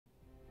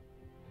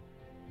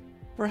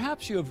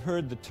Perhaps you have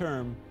heard the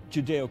term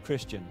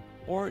Judeo-Christian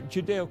or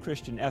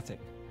Judeo-Christian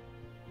ethic.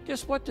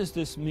 Just what does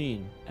this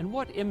mean, and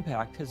what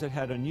impact has it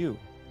had on you?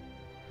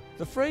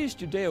 The phrase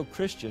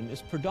Judeo-Christian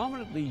is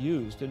predominantly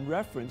used in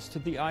reference to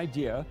the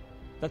idea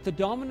that the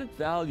dominant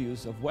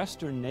values of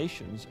Western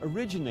nations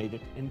originated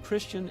in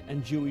Christian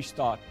and Jewish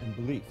thought and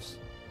beliefs.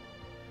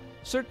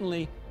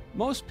 Certainly,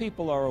 most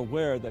people are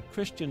aware that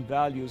Christian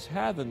values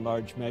have in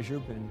large measure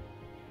been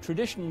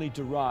traditionally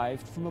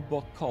derived from a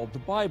book called the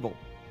Bible.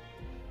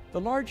 The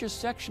largest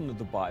section of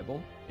the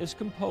Bible is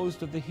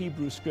composed of the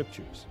Hebrew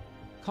Scriptures,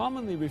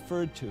 commonly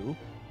referred to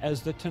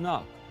as the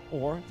Tanakh,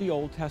 or the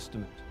Old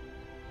Testament.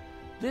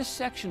 This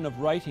section of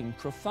writing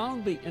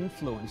profoundly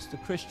influenced the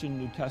Christian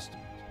New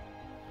Testament.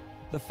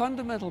 The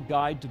fundamental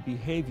guide to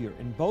behavior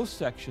in both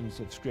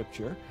sections of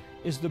Scripture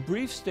is the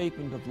brief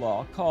statement of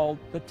law called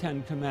the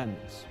Ten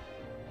Commandments.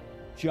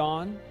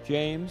 John,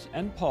 James,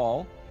 and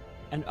Paul,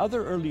 and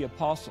other early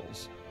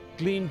apostles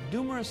gleaned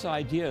numerous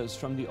ideas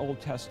from the Old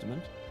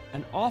Testament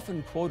and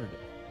often quoted it.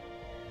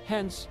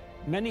 Hence,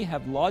 many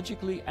have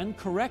logically and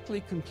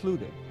correctly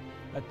concluded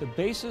that the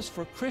basis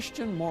for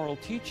Christian moral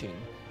teaching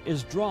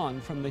is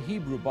drawn from the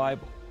Hebrew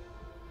Bible.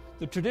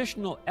 The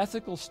traditional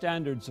ethical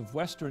standards of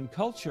Western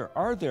culture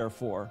are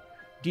therefore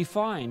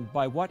defined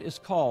by what is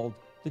called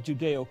the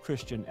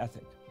Judeo-Christian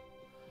ethic.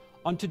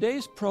 On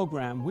today's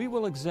program, we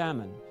will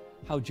examine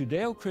how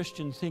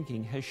Judeo-Christian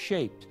thinking has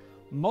shaped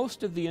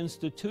most of the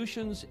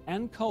institutions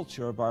and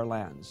culture of our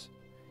lands,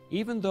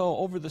 even though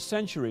over the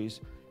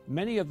centuries,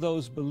 many of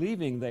those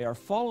believing they are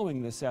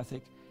following this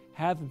ethic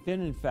have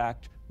been, in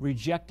fact,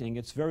 rejecting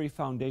its very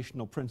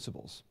foundational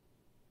principles.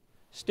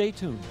 Stay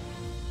tuned.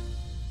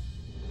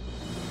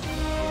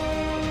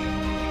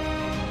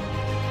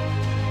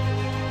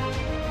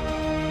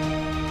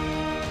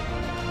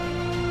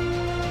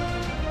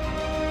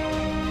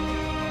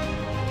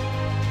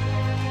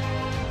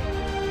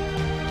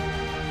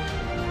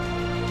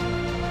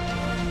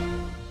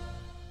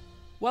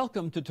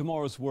 Welcome to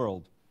Tomorrow's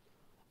World.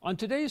 On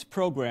today's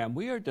program,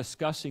 we are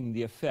discussing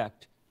the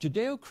effect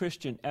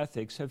Judeo-Christian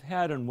ethics have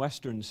had on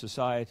Western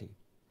society.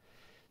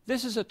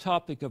 This is a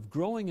topic of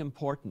growing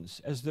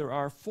importance as there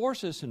are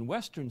forces in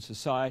Western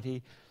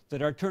society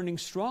that are turning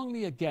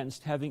strongly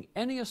against having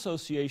any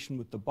association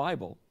with the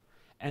Bible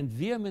and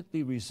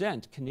vehemently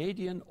resent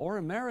Canadian or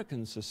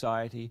American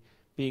society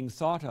being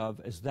thought of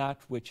as that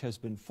which has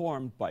been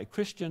formed by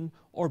Christian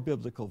or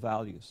biblical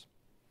values.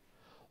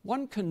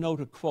 One can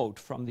note a quote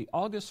from the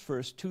August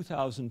 1st,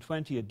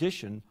 2020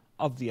 edition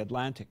of The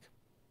Atlantic.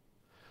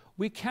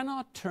 "We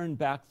cannot turn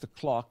back the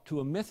clock to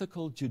a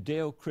mythical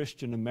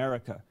Judeo-Christian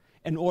America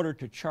in order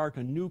to chart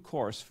a new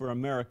course for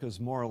America's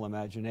moral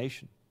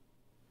imagination."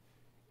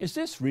 Is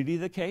this really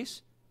the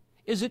case?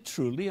 Is it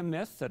truly a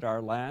myth that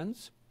our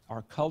lands,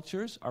 our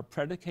cultures are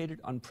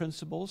predicated on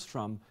principles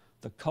from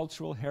the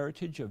cultural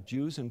heritage of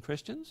Jews and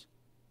Christians?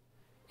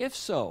 If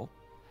so,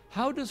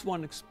 how does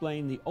one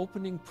explain the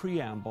opening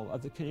preamble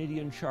of the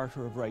Canadian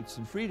Charter of Rights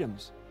and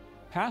Freedoms,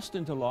 passed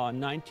into law in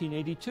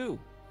 1982,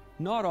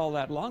 not all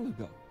that long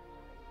ago?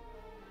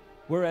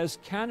 Whereas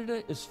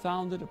Canada is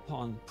founded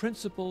upon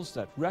principles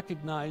that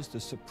recognize the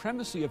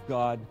supremacy of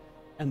God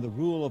and the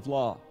rule of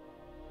law.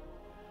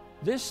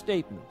 This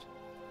statement,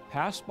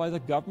 passed by the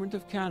Government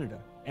of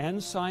Canada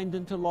and signed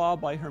into law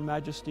by Her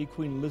Majesty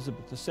Queen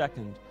Elizabeth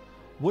II,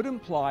 would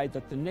imply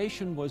that the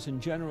nation was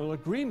in general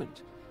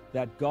agreement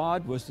that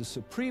God was the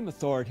supreme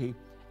authority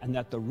and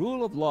that the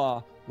rule of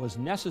law was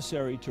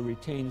necessary to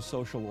retain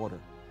social order.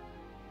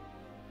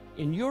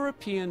 In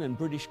European and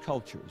British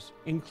cultures,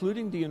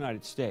 including the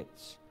United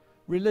States,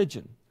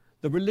 religion,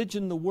 the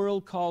religion the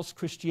world calls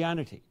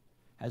Christianity,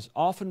 has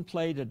often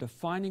played a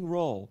defining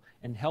role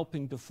in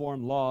helping to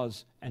form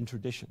laws and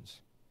traditions.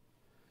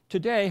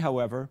 Today,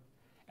 however,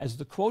 as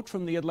the quote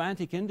from The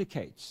Atlantic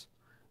indicates,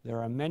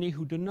 there are many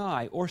who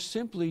deny or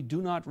simply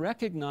do not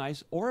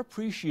recognize or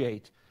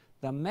appreciate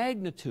the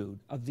magnitude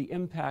of the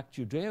impact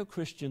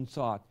Judeo-Christian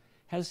thought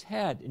has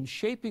had in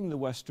shaping the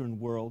Western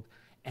world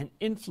and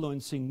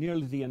influencing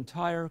nearly the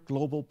entire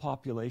global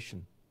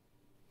population.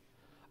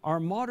 Our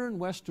modern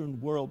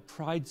Western world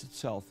prides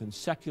itself in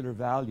secular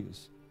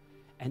values,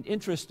 and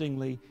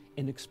interestingly,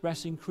 in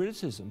expressing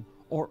criticism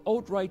or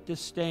outright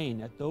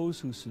disdain at those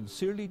who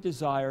sincerely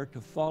desire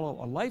to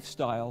follow a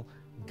lifestyle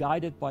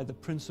guided by the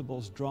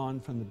principles drawn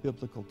from the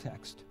biblical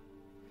text.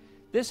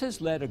 This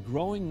has led a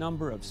growing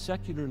number of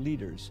secular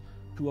leaders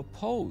to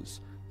oppose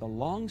the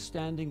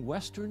long-standing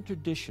Western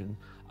tradition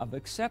of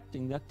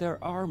accepting that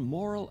there are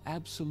moral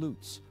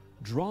absolutes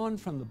drawn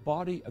from the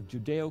body of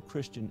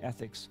Judeo-Christian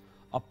ethics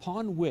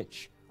upon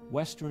which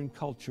Western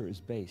culture is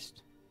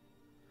based.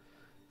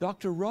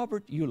 Dr.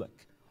 Robert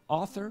Ulick,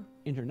 author,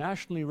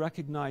 internationally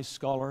recognized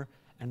scholar,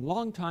 and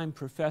longtime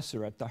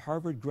professor at the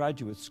Harvard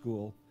Graduate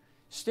School,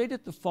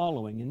 stated the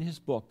following in his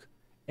book,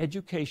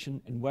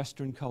 Education in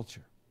Western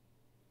Culture.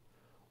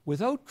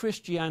 "Without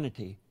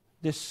Christianity,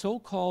 this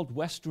so-called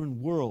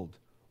Western world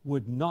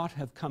would not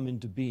have come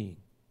into being.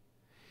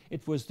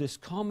 It was this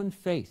common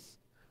faith,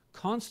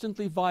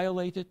 constantly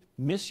violated,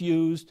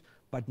 misused,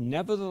 but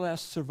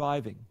nevertheless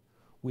surviving,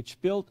 which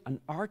built an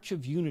arch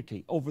of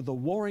unity over the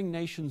warring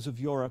nations of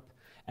Europe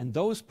and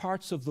those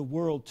parts of the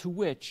world to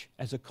which,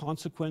 as a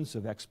consequence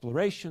of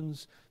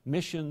explorations,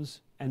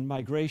 missions, and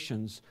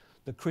migrations,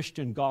 the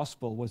Christian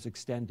gospel was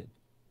extended.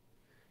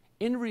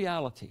 In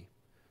reality,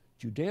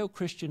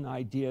 Judeo-Christian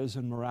ideas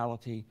and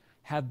morality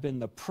have been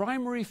the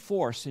primary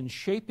force in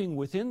shaping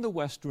within the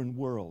Western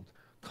world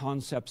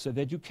concepts of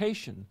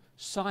education,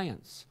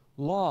 science,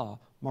 law,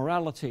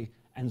 morality,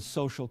 and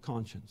social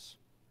conscience.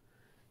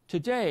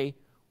 Today,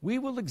 we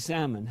will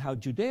examine how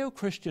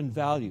Judeo-Christian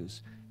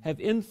values have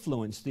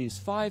influenced these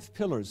 5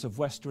 pillars of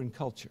Western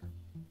culture.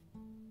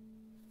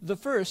 The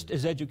first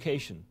is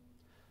education.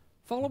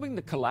 Following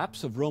the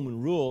collapse of Roman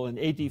rule in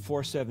AD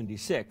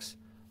 476,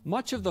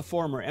 much of the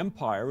former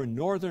empire in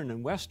Northern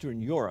and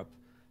Western Europe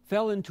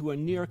fell into a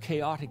near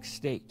chaotic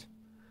state.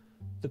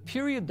 The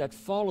period that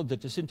followed the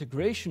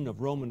disintegration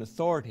of Roman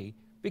authority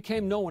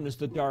became known as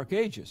the Dark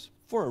Ages,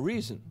 for a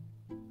reason.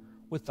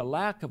 With the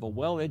lack of a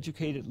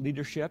well-educated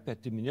leadership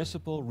at the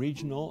municipal,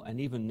 regional,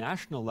 and even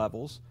national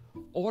levels,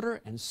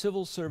 order and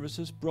civil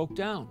services broke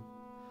down.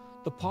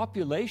 The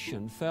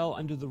population fell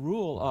under the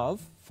rule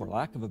of, for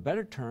lack of a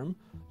better term,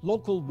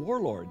 local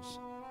warlords,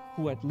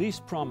 who at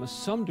least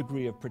promised some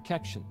degree of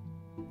protection.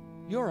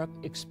 Europe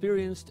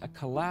experienced a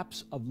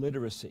collapse of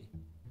literacy.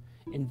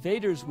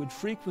 Invaders would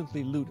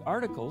frequently loot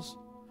articles,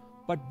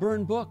 but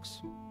burn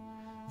books.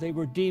 They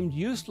were deemed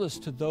useless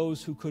to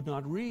those who could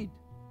not read.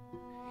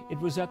 It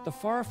was at the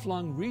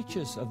far-flung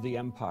reaches of the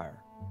empire,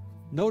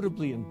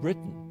 notably in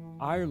Britain,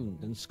 Ireland,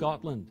 and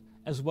Scotland,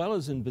 as well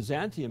as in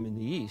Byzantium in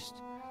the east,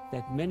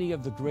 that many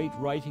of the great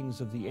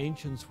writings of the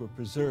ancients were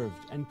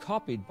preserved and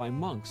copied by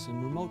monks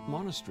in remote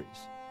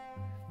monasteries.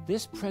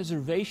 This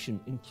preservation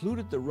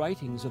included the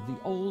writings of the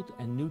Old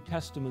and New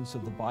Testaments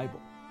of the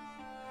Bible.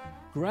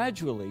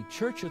 Gradually,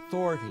 church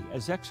authority,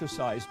 as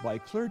exercised by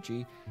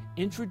clergy,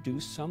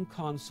 introduced some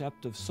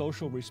concept of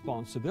social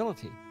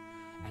responsibility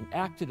and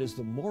acted as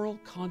the moral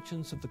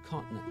conscience of the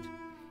continent.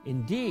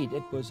 Indeed,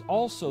 it was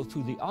also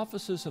through the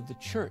offices of the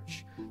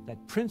church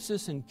that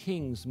princes and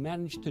kings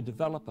managed to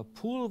develop a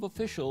pool of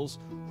officials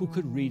who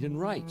could read and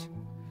write.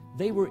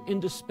 They were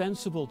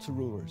indispensable to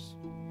rulers.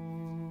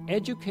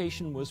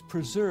 Education was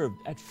preserved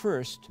at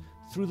first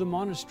through the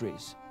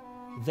monasteries,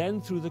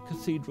 then through the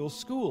cathedral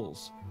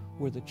schools,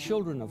 where the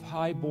children of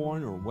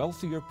high-born or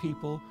wealthier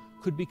people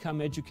could become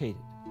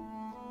educated.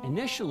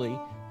 Initially,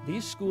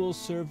 these schools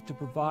served to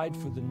provide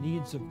for the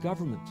needs of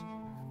government,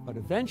 but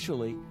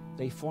eventually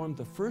they formed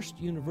the first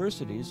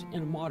universities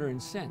in a modern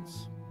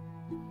sense.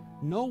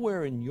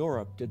 Nowhere in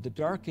Europe did the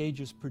Dark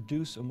Ages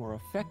produce a more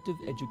effective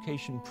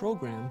education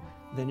program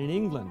than in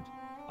England,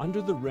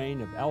 under the reign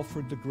of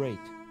Alfred the Great.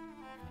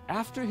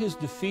 After his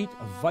defeat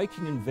of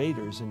Viking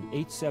invaders in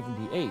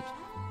 878,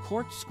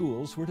 court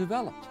schools were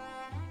developed,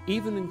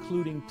 even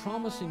including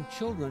promising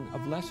children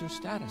of lesser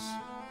status.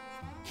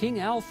 King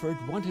Alfred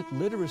wanted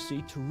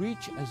literacy to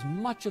reach as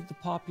much of the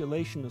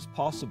population as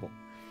possible.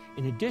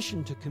 In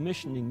addition to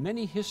commissioning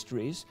many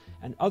histories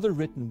and other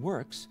written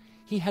works,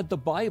 he had the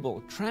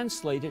Bible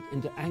translated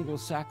into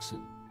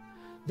Anglo-Saxon.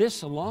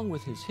 This, along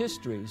with his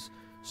histories,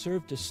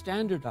 served to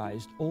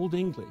standardize Old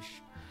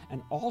English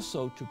and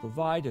also to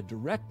provide a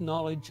direct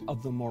knowledge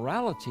of the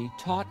morality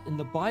taught in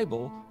the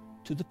Bible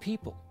to the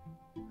people.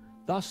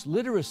 Thus,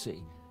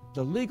 literacy,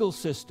 the legal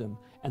system,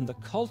 and the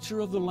culture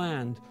of the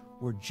land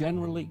were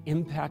generally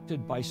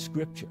impacted by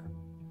Scripture.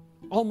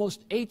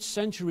 Almost 8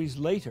 centuries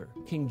later,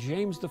 King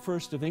James I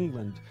of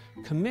England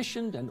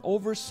commissioned and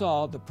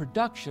oversaw the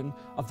production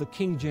of the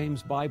King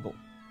James Bible.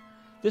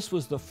 This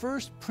was the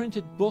first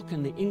printed book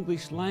in the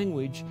English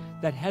language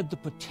that had the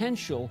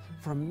potential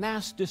for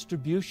mass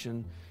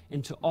distribution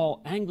into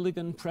all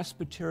Anglican,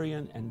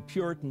 Presbyterian, and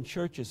Puritan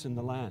churches in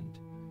the land.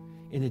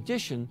 In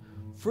addition,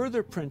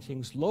 further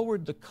printings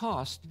lowered the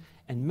cost,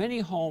 and many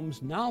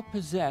homes now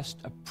possessed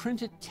a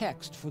printed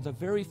text for the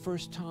very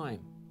first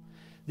time.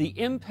 The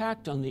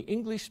impact on the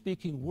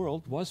English-speaking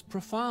world was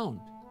profound.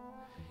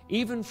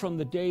 Even from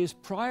the days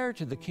prior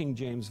to the King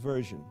James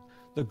Version,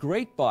 the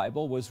Great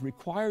Bible was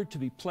required to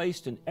be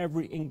placed in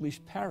every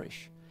English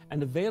parish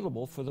and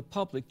available for the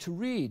public to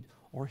read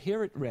or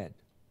hear it read.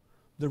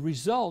 The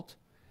result,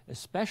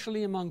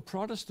 especially among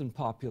Protestant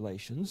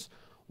populations,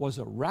 was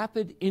a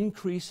rapid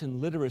increase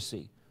in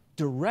literacy,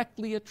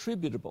 directly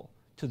attributable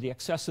to the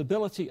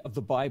accessibility of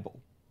the Bible.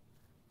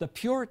 The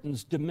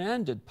Puritans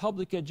demanded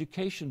public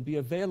education be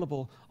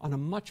available on a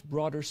much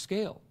broader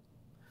scale.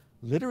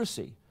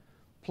 Literacy,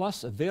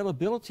 plus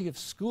availability of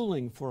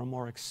schooling for a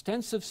more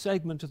extensive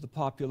segment of the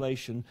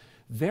population,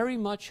 very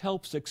much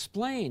helps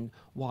explain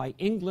why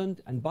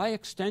England, and by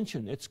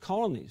extension its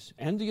colonies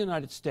and the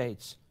United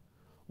States,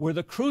 were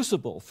the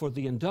crucible for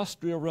the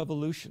Industrial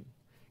Revolution,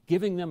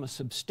 giving them a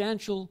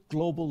substantial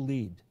global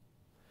lead.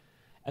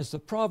 As the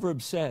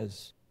proverb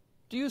says,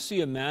 "Do you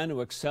see a man who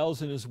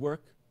excels in his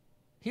work?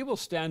 He will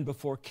stand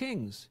before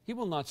kings. He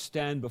will not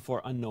stand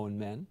before unknown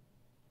men."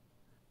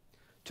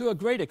 To a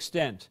great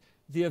extent,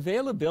 the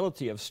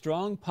availability of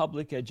strong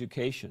public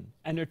education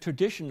and a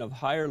tradition of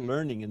higher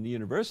learning in the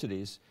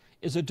universities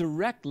is a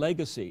direct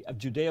legacy of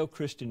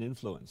Judeo-Christian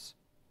influence.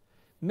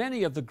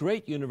 Many of the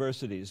great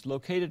universities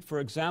located, for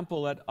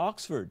example, at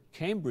Oxford,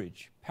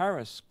 Cambridge,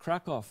 Paris,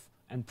 Krakow,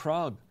 and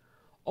Prague,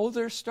 owe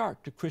their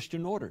start to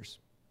Christian orders.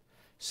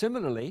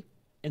 Similarly,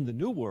 in the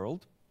New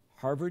World,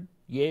 Harvard,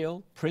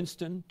 Yale,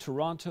 Princeton,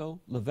 Toronto,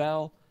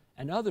 Laval,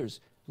 and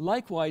others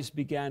likewise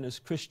began as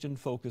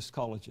Christian-focused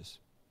colleges.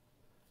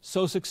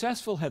 So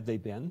successful have they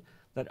been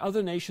that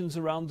other nations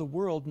around the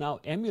world now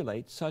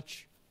emulate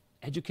such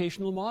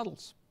educational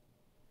models.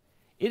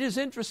 It is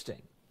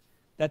interesting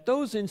that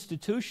those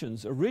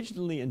institutions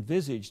originally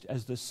envisaged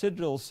as the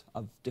citadels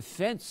of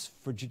defense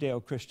for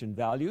Judeo-Christian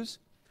values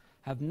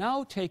have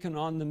now taken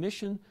on the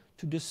mission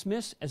to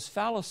dismiss as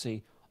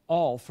fallacy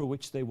all for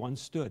which they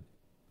once stood.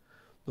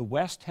 The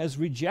West has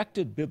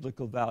rejected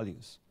biblical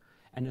values,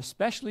 and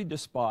especially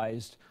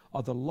despised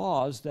are the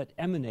laws that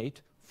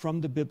emanate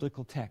from the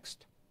biblical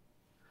text.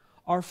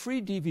 Our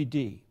free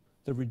DVD,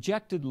 The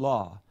Rejected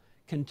Law,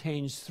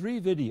 contains 3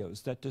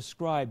 videos that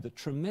describe the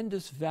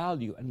tremendous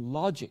value and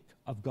logic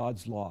of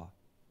God's law,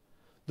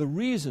 the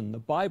reason the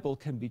Bible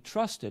can be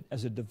trusted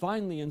as a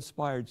divinely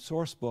inspired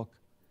source book,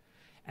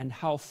 and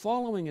how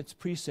following its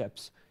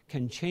precepts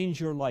can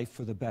change your life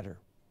for the better.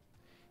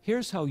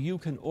 Here's how you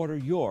can order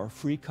your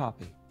free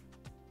copy.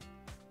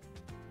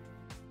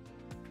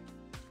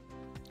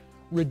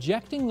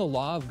 Rejecting the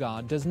law of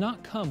God does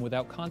not come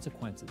without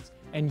consequences,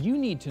 and you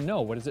need to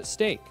know what is at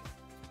stake.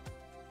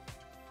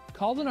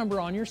 Call the number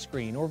on your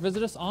screen or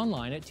visit us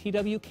online at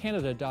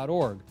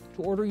twcanada.org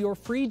to order your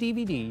free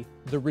DVD,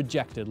 The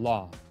Rejected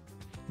Law.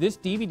 This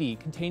DVD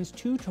contains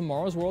 2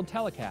 Tomorrow's World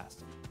telecasts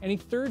and a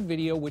 3rd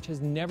video which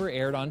has never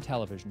aired on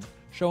television,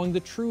 showing the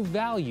true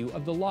value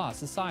of the law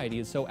society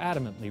is so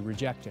adamantly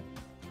rejecting.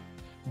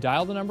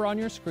 Dial the number on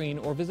your screen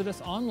or visit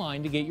us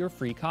online to get your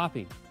free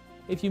copy.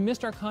 If you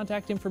missed our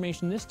contact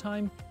information this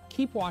time,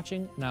 keep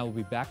watching and I will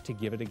be back to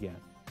give it again.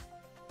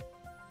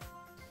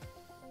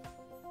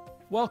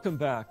 Welcome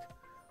back.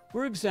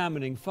 We're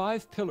examining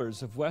 5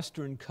 pillars of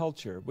Western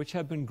culture which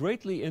have been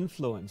greatly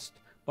influenced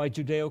by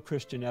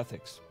Judeo-Christian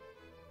ethics.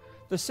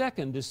 The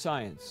second is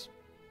science.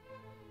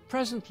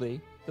 Presently,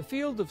 the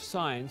field of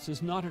science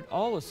is not at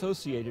all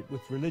associated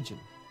with religion.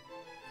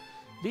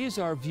 These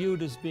are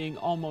viewed as being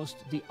almost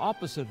the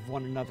opposite of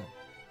one another.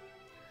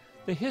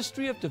 The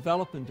history of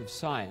development of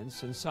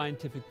science and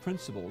scientific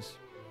principles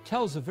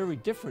tells a very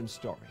different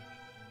story.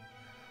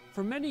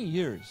 For many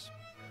years,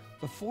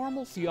 the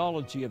formal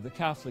theology of the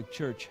Catholic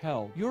Church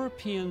held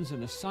Europeans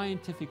in a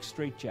scientific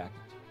straitjacket.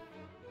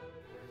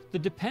 The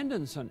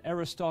dependence on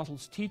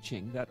Aristotle's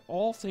teaching that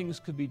all things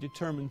could be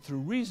determined through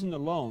reason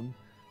alone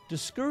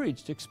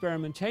discouraged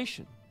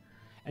experimentation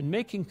and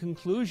making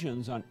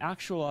conclusions on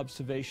actual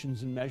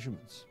observations and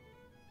measurements.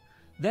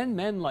 Then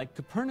men like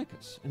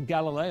Copernicus and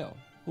Galileo,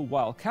 who,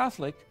 while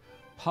Catholic,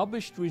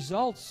 published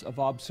results of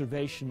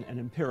observation and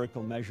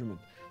empirical measurement,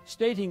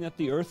 stating that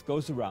the earth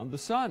goes around the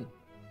sun,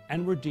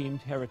 and were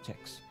deemed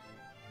heretics.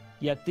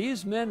 Yet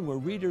these men were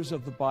readers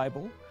of the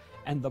Bible,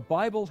 and the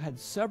Bible had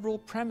several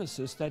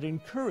premises that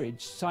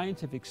encouraged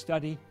scientific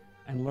study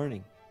and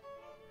learning.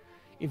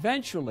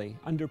 Eventually,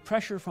 under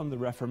pressure from the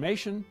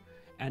Reformation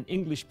and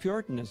English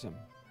Puritanism,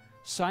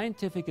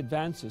 scientific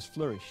advances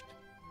flourished.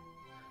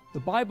 The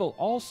Bible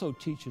also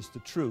teaches the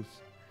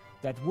truth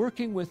that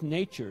working with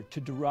nature to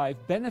derive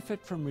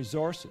benefit from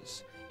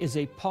resources is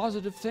a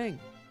positive thing,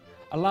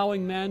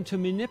 allowing man to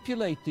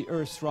manipulate the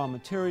earth's raw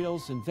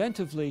materials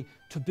inventively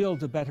to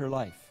build a better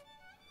life.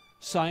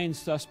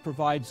 Science thus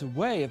provides a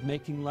way of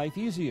making life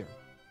easier.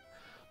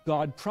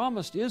 God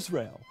promised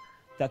Israel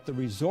that the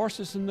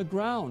resources in the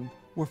ground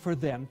were for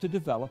them to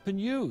develop and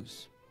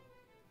use.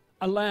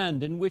 A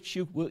land in which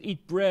you will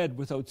eat bread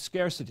without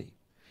scarcity,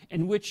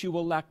 in which you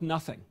will lack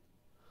nothing.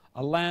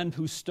 A land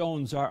whose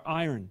stones are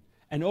iron,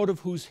 and out of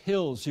whose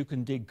hills you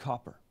can dig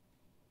copper.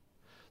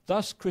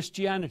 Thus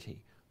Christianity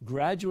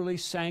gradually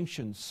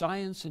sanctioned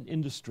science and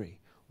industry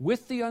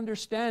with the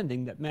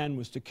understanding that man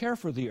was to care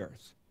for the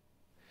earth.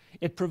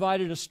 It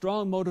provided a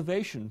strong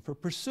motivation for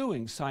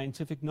pursuing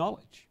scientific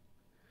knowledge.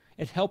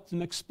 It helped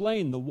them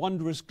explain the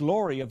wondrous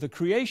glory of the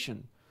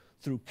creation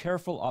through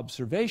careful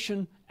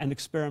observation and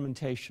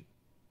experimentation.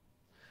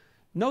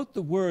 Note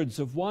the words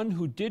of one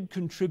who did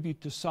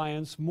contribute to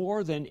science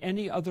more than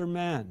any other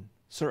man,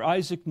 Sir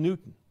Isaac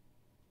Newton.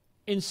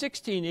 In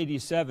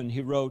 1687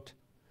 he wrote,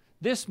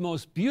 "This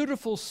most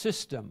beautiful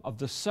system of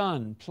the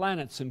sun,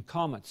 planets, and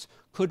comets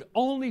could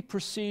only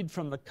proceed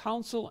from the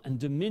counsel and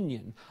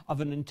dominion of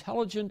an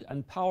intelligent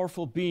and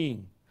powerful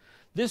being.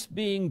 This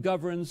being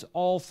governs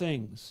all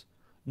things,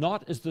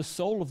 not as the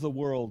soul of the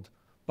world,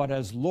 but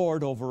as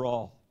Lord over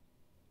all."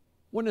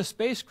 When a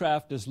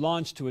spacecraft is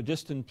launched to a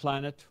distant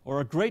planet, or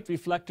a great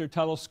reflector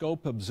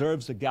telescope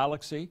observes a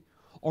galaxy,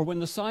 or when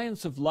the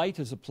science of light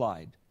is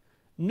applied,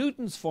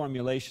 Newton's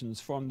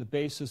formulations form the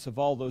basis of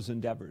all those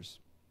endeavors.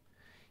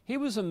 He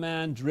was a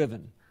man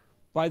driven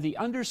by the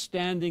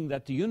understanding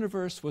that the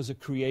universe was a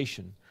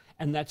creation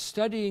and that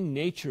studying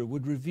nature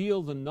would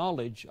reveal the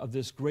knowledge of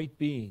this great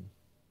being.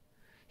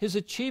 His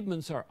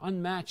achievements are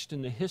unmatched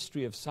in the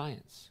history of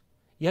science.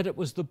 Yet it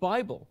was the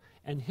Bible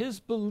and his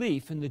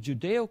belief in the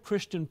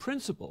Judeo-Christian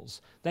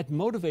principles that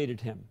motivated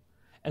him,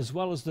 as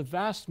well as the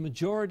vast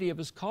majority of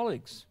his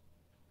colleagues.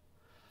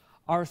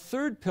 Our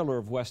third pillar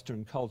of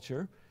Western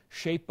culture,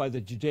 shaped by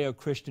the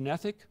Judeo-Christian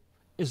ethic,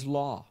 is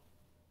law.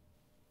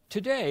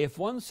 Today, if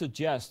one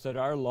suggests that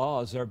our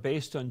laws are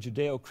based on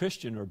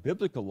Judeo-Christian or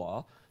biblical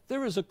law,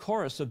 there is a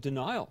chorus of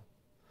denial.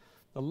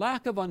 The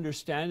lack of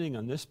understanding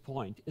on this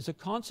point is a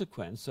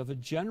consequence of a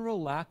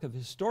general lack of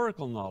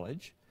historical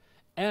knowledge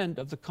and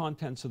of the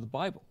contents of the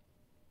Bible.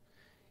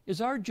 Is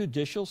our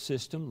judicial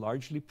system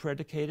largely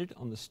predicated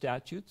on the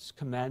statutes,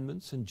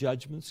 commandments, and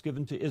judgments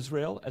given to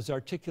Israel as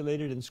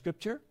articulated in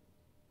Scripture?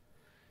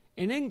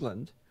 In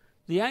England,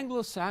 the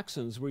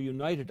Anglo-Saxons were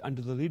united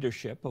under the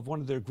leadership of one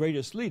of their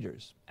greatest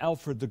leaders,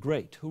 Alfred the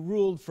Great, who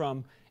ruled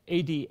from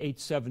AD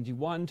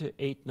 871 to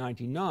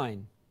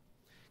 899.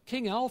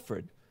 King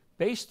Alfred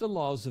based the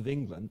laws of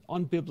England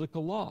on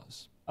biblical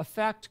laws, a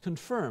fact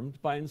confirmed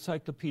by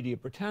Encyclopedia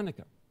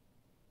Britannica.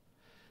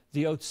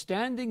 The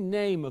outstanding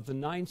name of the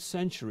 9th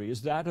century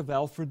is that of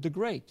Alfred the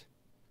Great.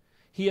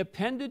 He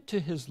appended to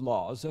his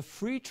laws a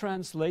free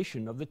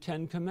translation of the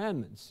Ten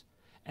Commandments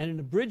and an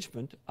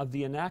abridgment of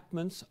the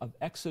enactments of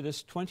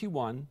Exodus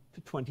 21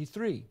 to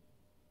 23.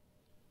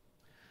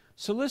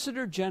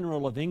 Solicitor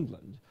General of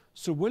England,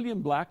 Sir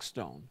William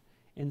Blackstone,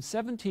 in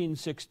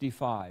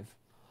 1765,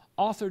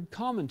 authored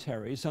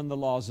commentaries on the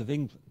laws of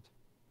England.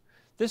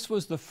 This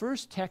was the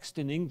first text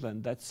in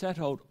England that set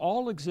out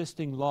all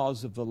existing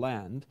laws of the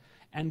land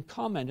and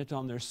commented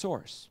on their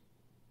source.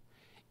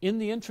 In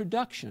the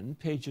introduction,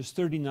 pages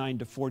 39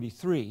 to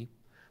 43,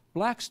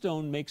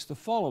 Blackstone makes the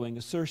following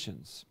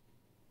assertions.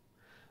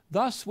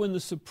 Thus, when the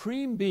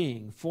Supreme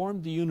Being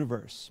formed the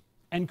universe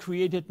and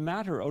created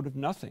matter out of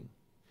nothing,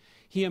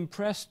 he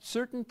impressed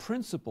certain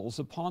principles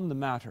upon the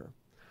matter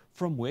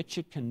from which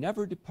it can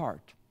never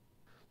depart.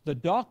 The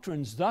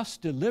doctrines thus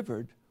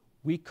delivered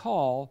we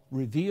call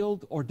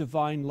revealed or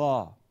divine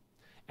law,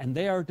 and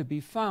they are to be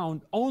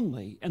found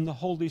only in the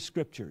Holy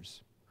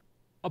Scriptures.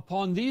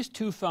 Upon these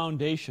two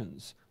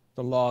foundations,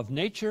 the law of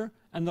nature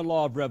and the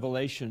law of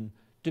revelation,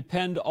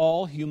 depend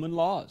all human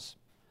laws.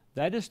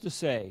 That is to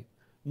say,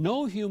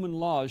 no human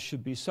laws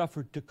should be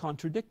suffered to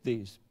contradict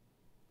these.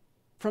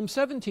 From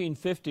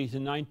 1750 to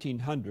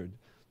 1900,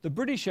 the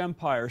British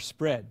Empire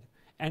spread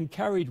and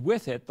carried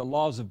with it the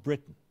laws of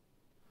Britain.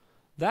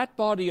 That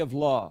body of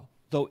law,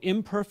 though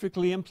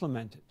imperfectly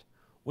implemented,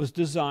 was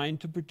designed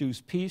to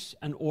produce peace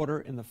and order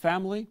in the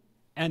family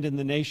and in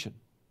the nation.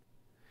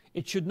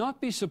 It should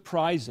not be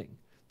surprising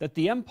that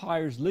the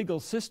empire's legal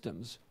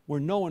systems were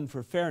known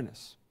for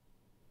fairness.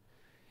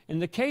 In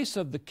the case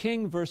of the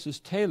King versus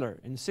Taylor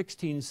in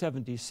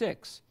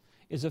 1676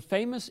 is a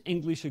famous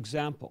English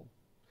example.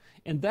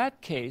 In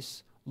that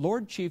case,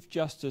 Lord Chief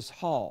Justice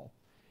Hall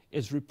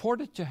is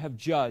reported to have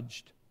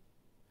judged,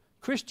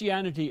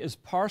 Christianity is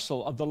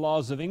parcel of the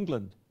laws of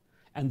England,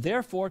 and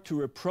therefore to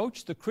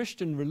reproach the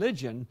Christian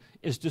religion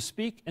is to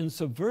speak in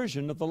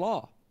subversion of the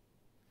law.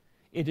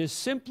 It is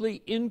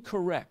simply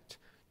incorrect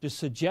to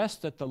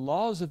suggest that the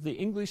laws of the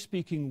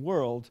English-speaking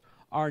world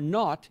are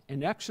not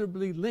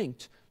inexorably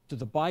linked to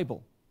the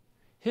Bible.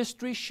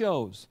 History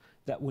shows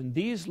that when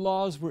these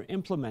laws were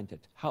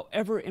implemented,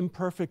 however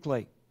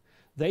imperfectly,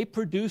 they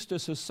produced a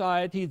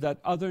society that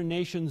other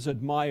nations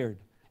admired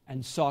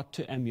and sought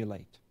to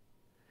emulate.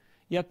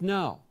 Yet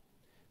now,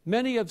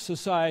 many of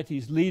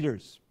society's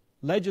leaders,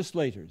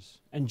 legislators,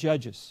 and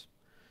judges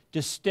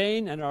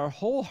disdain and are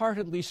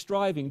wholeheartedly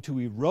striving to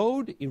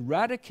erode,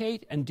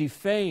 eradicate, and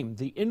defame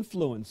the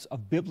influence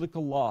of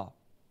biblical law.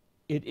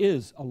 It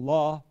is a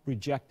law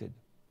rejected.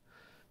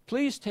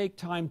 Please take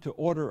time to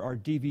order our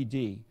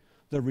DVD,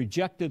 The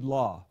Rejected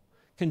Law,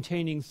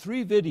 containing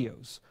 3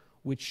 videos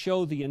which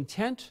show the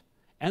intent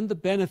and the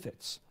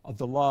benefits of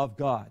the law of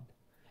God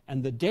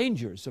and the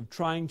dangers of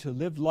trying to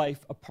live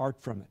life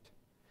apart from it.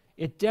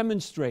 It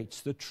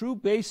demonstrates the true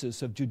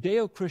basis of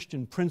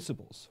Judeo-Christian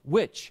principles,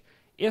 which,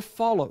 if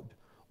followed,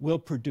 will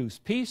produce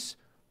peace,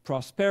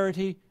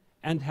 prosperity,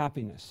 and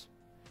happiness.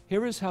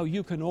 Here is how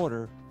you can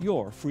order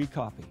your free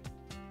copy.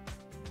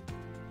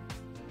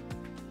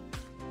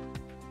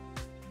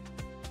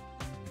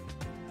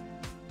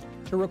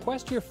 To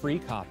request your free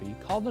copy,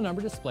 call the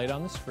number displayed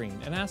on the screen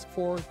and ask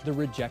for The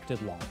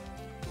Rejected Law.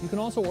 You can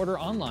also order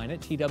online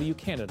at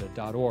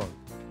twcanada.org.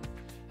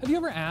 Have you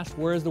ever asked,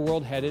 where is the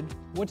world headed?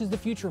 What does the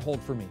future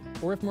hold for me?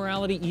 Or if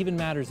morality even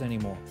matters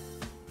anymore?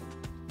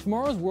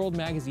 Tomorrow's World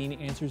magazine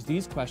answers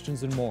these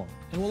questions and more,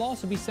 and will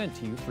also be sent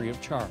to you free of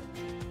charge.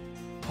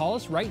 Call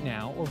us right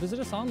now or visit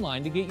us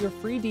online to get your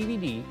free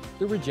DVD,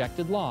 The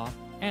Rejected Law,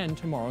 and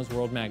Tomorrow's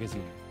World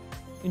magazine.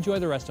 Enjoy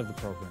the rest of the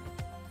program.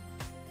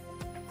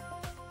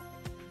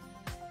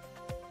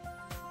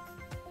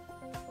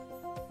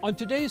 On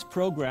today's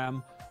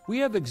program, we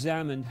have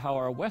examined how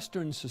our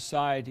Western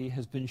society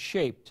has been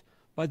shaped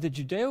by the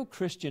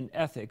Judeo-Christian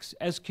ethics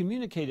as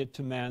communicated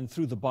to man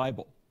through the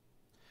Bible.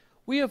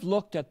 We have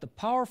looked at the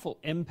powerful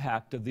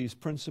impact of these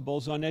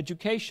principles on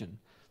education,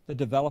 the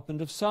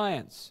development of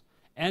science,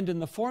 and in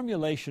the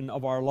formulation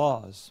of our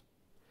laws.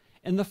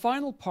 In the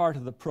final part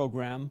of the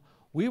program,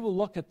 we will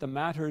look at the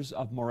matters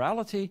of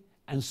morality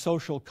and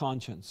social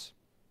conscience.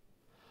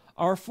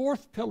 Our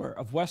fourth pillar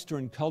of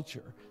Western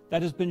culture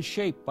that has been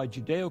shaped by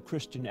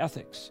Judeo-Christian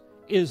ethics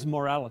is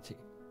morality.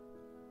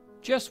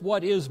 Just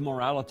what is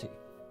morality?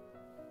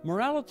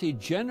 Morality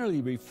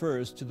generally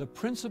refers to the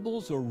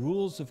principles or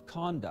rules of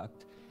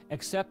conduct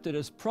accepted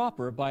as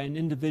proper by an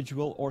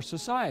individual or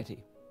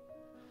society.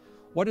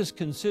 What is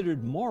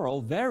considered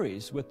moral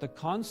varies with the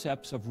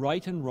concepts of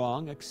right and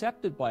wrong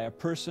accepted by a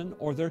person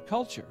or their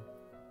culture.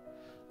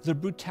 The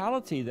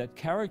brutality that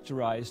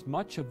characterized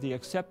much of the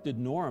accepted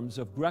norms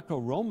of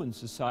Greco-Roman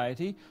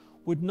society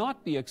would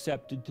not be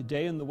accepted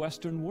today in the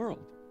Western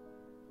world.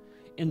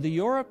 In the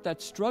Europe that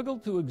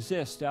struggled to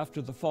exist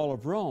after the fall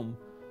of Rome,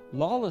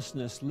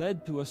 lawlessness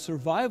led to a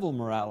survival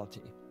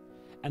morality,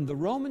 and the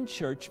Roman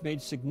Church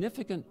made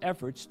significant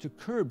efforts to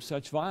curb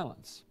such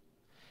violence.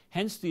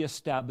 Hence the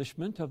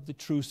establishment of the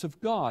Truce of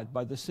God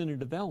by the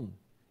Synod of Elm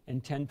in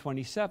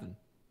 1027.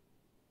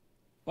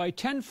 By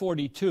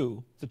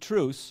 1042, the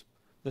truce,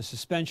 the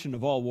suspension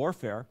of all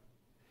warfare,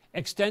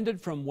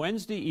 extended from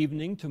Wednesday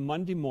evening to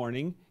Monday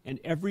morning in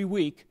every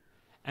week,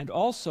 and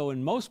also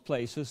in most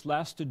places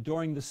lasted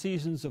during the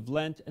seasons of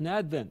Lent and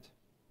Advent.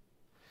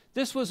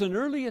 This was an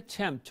early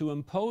attempt to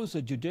impose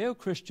a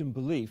Judeo-Christian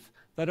belief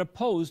that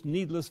opposed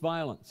needless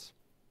violence.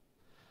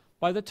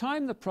 By the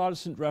time the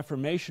Protestant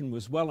Reformation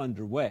was well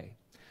underway,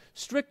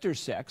 stricter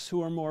sects who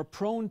were more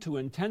prone to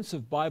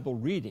intensive Bible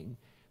reading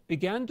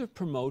began to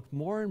promote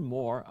more and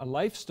more a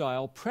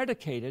lifestyle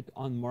predicated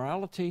on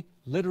morality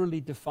literally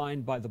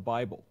defined by the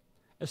Bible,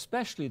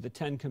 especially the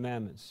Ten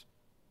Commandments.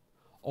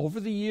 Over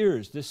the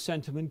years, this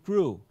sentiment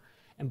grew,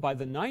 and by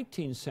the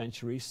 19th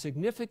century,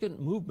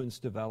 significant movements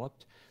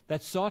developed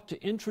that sought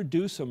to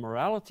introduce a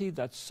morality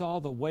that saw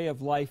the way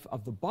of life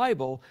of the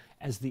Bible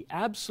as the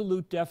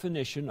absolute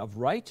definition of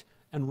right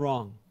and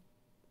wrong.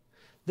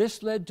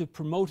 This led to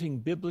promoting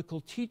biblical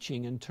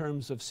teaching in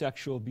terms of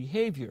sexual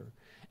behavior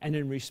and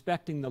in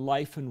respecting the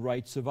life and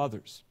rights of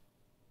others.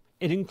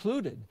 It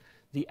included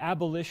the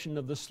abolition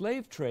of the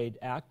Slave Trade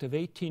Act of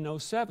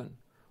 1807,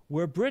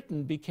 where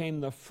Britain became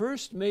the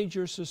first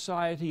major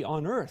society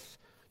on earth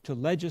to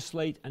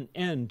legislate an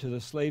end to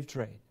the slave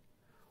trade.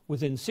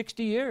 Within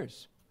 60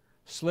 years,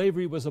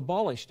 slavery was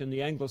abolished in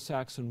the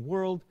Anglo-Saxon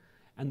world,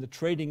 and the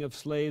trading of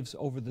slaves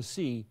over the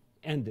sea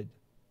ended.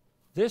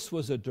 This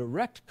was a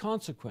direct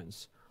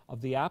consequence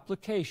of the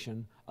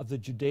application of the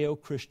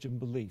Judeo-Christian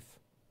belief.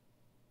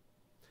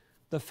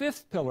 The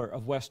fifth pillar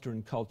of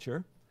Western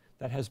culture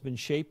that has been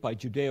shaped by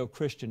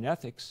Judeo-Christian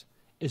ethics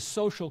is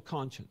social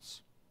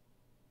conscience.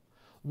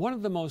 One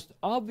of the most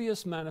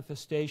obvious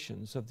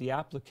manifestations of the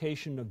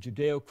application of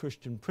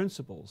Judeo-Christian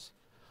principles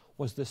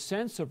was the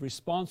sense of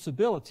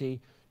responsibility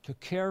to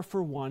care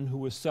for one who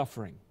was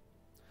suffering.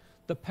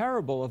 The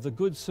parable of the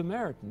Good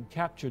Samaritan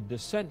captured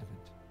this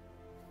sentiment,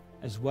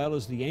 as well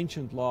as the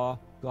ancient law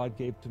God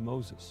gave to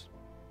Moses.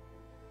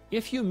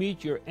 If you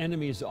meet your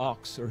enemy's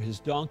ox or his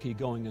donkey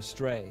going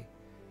astray,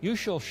 you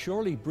shall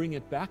surely bring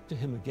it back to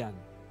him again.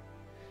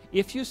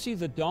 If you see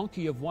the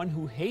donkey of one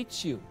who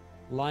hates you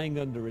lying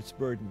under its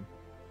burden,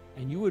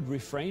 and you would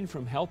refrain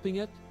from helping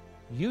it,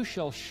 you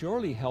shall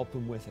surely help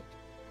him with it.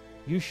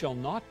 You shall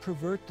not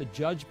pervert the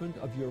judgment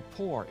of your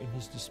poor in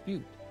his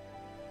dispute.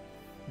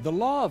 The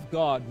law of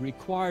God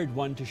required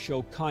one to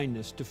show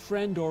kindness to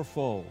friend or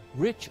foe,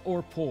 rich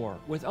or poor,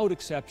 without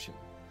exception.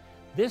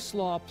 This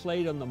law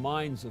played on the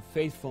minds of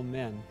faithful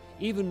men,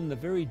 even in the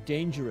very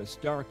dangerous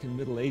Dark and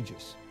Middle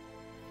Ages.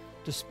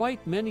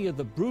 Despite many of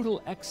the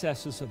brutal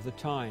excesses of the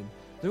time,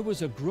 there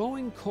was a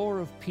growing core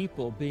of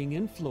people being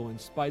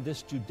influenced by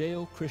this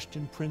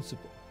Judeo-Christian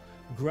principle,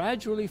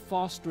 gradually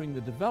fostering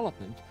the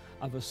development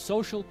of a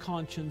social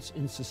conscience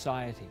in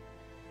society.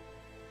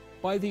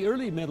 By the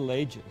early Middle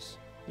Ages,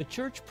 the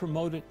Church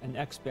promoted an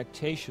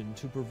expectation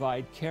to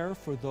provide care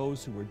for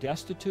those who were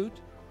destitute,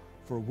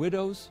 for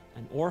widows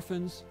and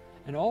orphans,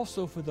 and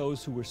also for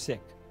those who were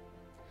sick.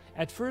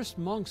 At first,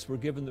 monks were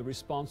given the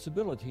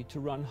responsibility to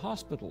run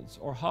hospitals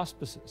or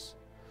hospices,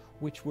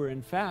 which were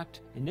in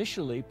fact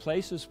initially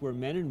places where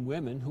men and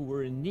women who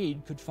were in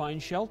need could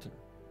find shelter.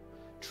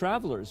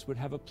 Travelers would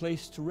have a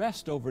place to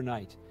rest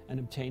overnight and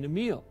obtain a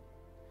meal.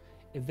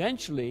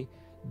 Eventually,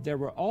 there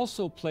were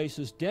also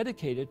places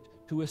dedicated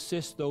to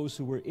assist those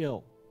who were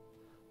ill.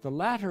 The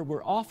latter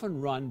were often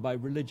run by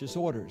religious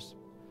orders,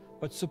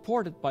 but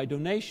supported by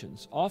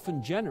donations,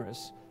 often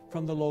generous,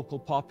 from the local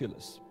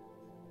populace.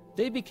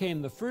 They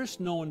became the first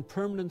known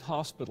permanent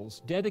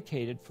hospitals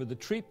dedicated for the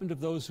treatment of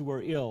those who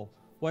were ill,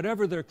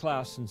 whatever their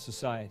class in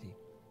society.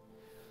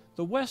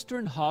 The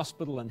Western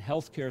hospital and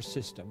healthcare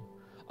system,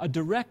 a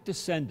direct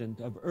descendant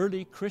of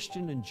early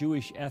Christian and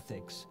Jewish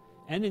ethics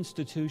and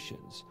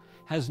institutions,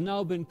 has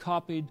now been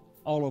copied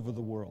all over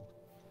the world.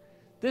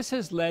 This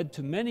has led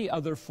to many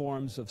other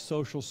forms of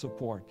social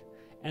support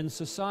and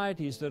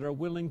societies that are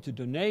willing to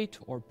donate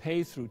or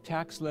pay through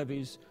tax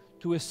levies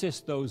to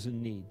assist those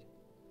in need.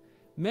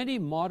 Many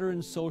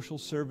modern social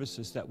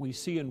services that we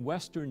see in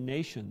Western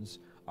nations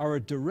are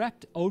a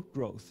direct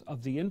outgrowth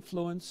of the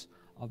influence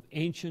of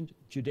ancient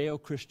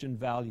Judeo-Christian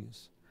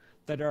values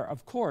that are,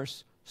 of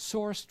course,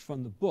 sourced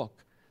from the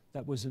book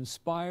that was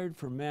inspired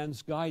for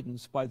man's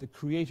guidance by the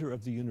Creator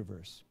of the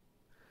universe.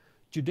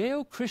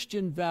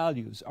 Judeo-Christian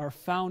values are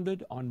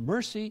founded on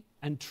mercy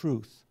and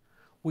truth,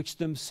 which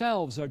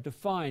themselves are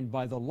defined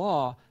by the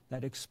law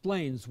that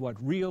explains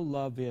what real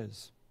love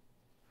is.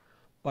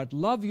 But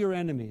love your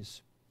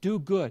enemies, do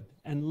good,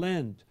 and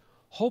lend,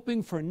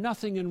 hoping for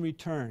nothing in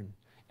return,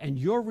 and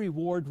your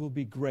reward will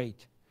be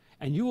great,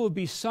 and you will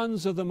be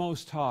sons of the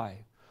Most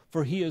High,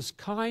 for He is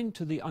kind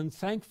to the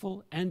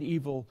unthankful and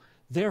evil.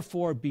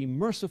 Therefore be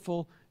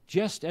merciful,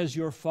 just as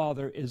your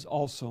Father is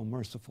also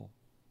merciful.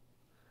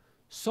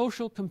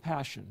 Social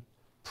compassion,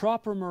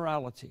 proper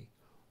morality,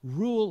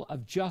 rule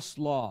of just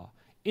law,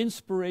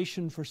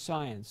 inspiration for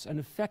science, and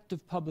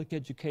effective public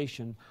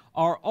education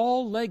are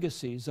all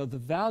legacies of the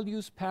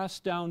values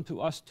passed down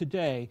to us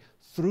today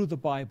through the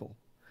Bible.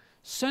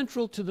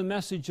 Central to the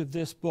message of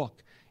this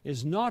book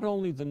is not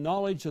only the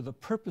knowledge of the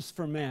purpose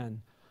for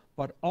man,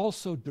 but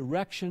also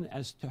direction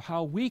as to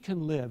how we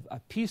can live a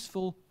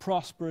peaceful,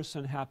 prosperous,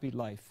 and happy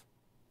life.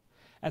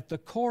 At the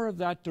core of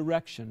that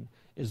direction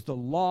is the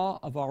law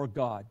of our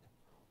God.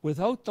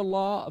 Without the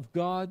law of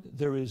God,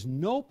 there is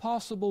no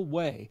possible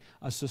way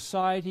a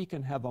society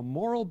can have a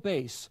moral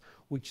base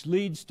which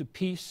leads to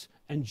peace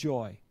and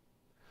joy.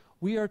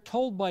 We are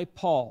told by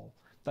Paul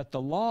that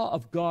the law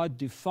of God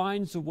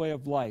defines a way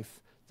of life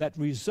that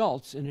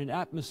results in an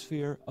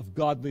atmosphere of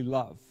godly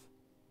love.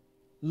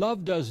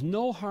 Love does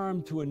no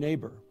harm to a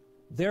neighbor.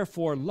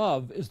 Therefore,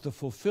 love is the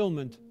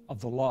fulfillment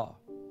of the law.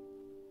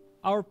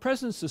 Our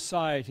present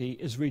society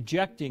is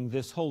rejecting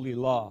this holy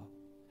law,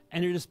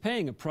 and it is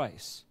paying a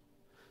price.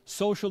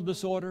 Social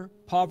disorder,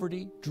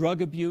 poverty,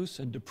 drug abuse,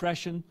 and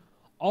depression,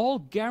 all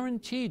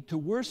guaranteed to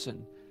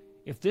worsen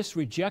if this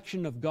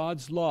rejection of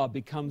God's law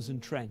becomes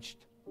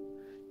entrenched.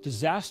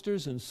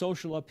 Disasters and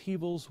social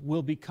upheavals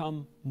will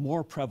become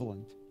more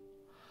prevalent.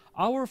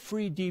 Our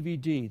free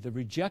DVD, The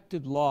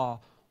Rejected Law,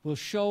 will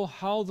show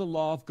how the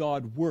law of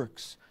God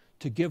works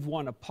to give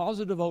one a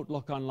positive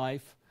outlook on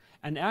life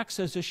and acts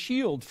as a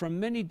shield from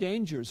many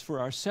dangers for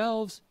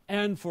ourselves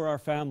and for our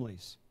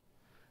families.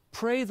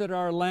 Pray that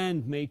our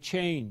land may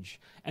change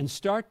and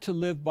start to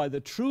live by the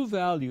true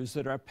values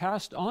that are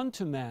passed on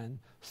to man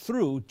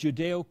through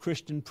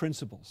Judeo-Christian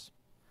principles.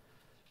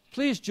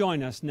 Please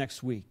join us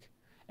next week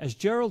as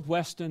Gerald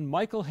Weston,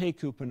 Michael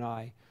Haycoop, and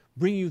I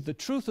bring you the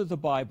truth of the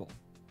Bible,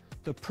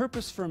 the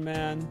purpose for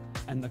man,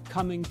 and the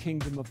coming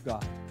kingdom of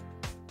God.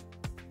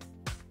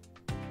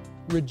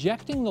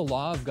 Rejecting the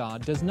law of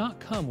God does not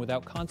come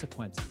without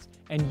consequences,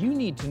 and you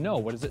need to know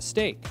what is at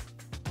stake.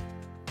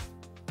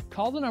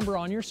 Call the number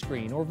on your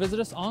screen or visit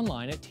us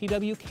online at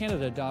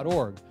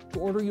twcanada.org to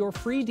order your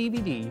free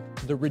DVD,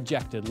 The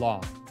Rejected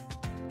Law.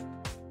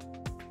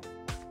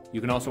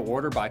 You can also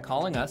order by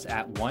calling us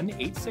at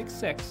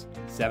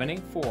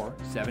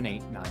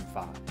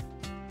 1-866-784-7895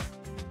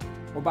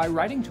 or by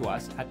writing to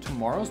us at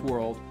Tomorrow's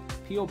World,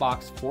 P.O.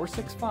 Box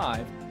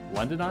 465,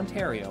 London,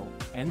 Ontario,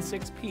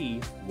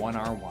 N6P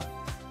 1R1.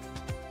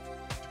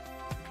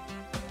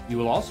 You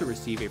will also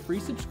receive a free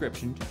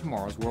subscription to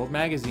Tomorrow's World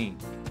magazine,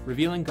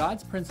 revealing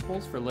God's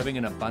principles for living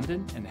an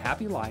abundant and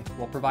happy life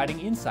while providing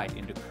insight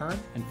into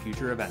current and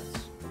future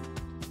events.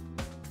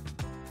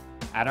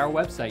 At our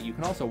website, you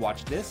can also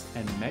watch this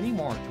and many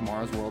more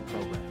Tomorrow's World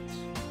programs.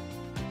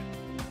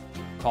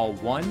 Call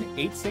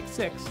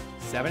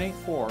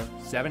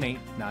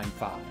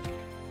 1-866-784-7895.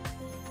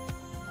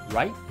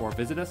 Write or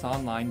visit us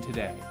online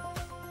today.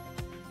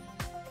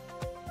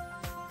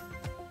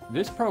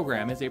 This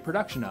program is a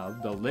production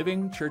of the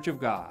Living Church of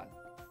God.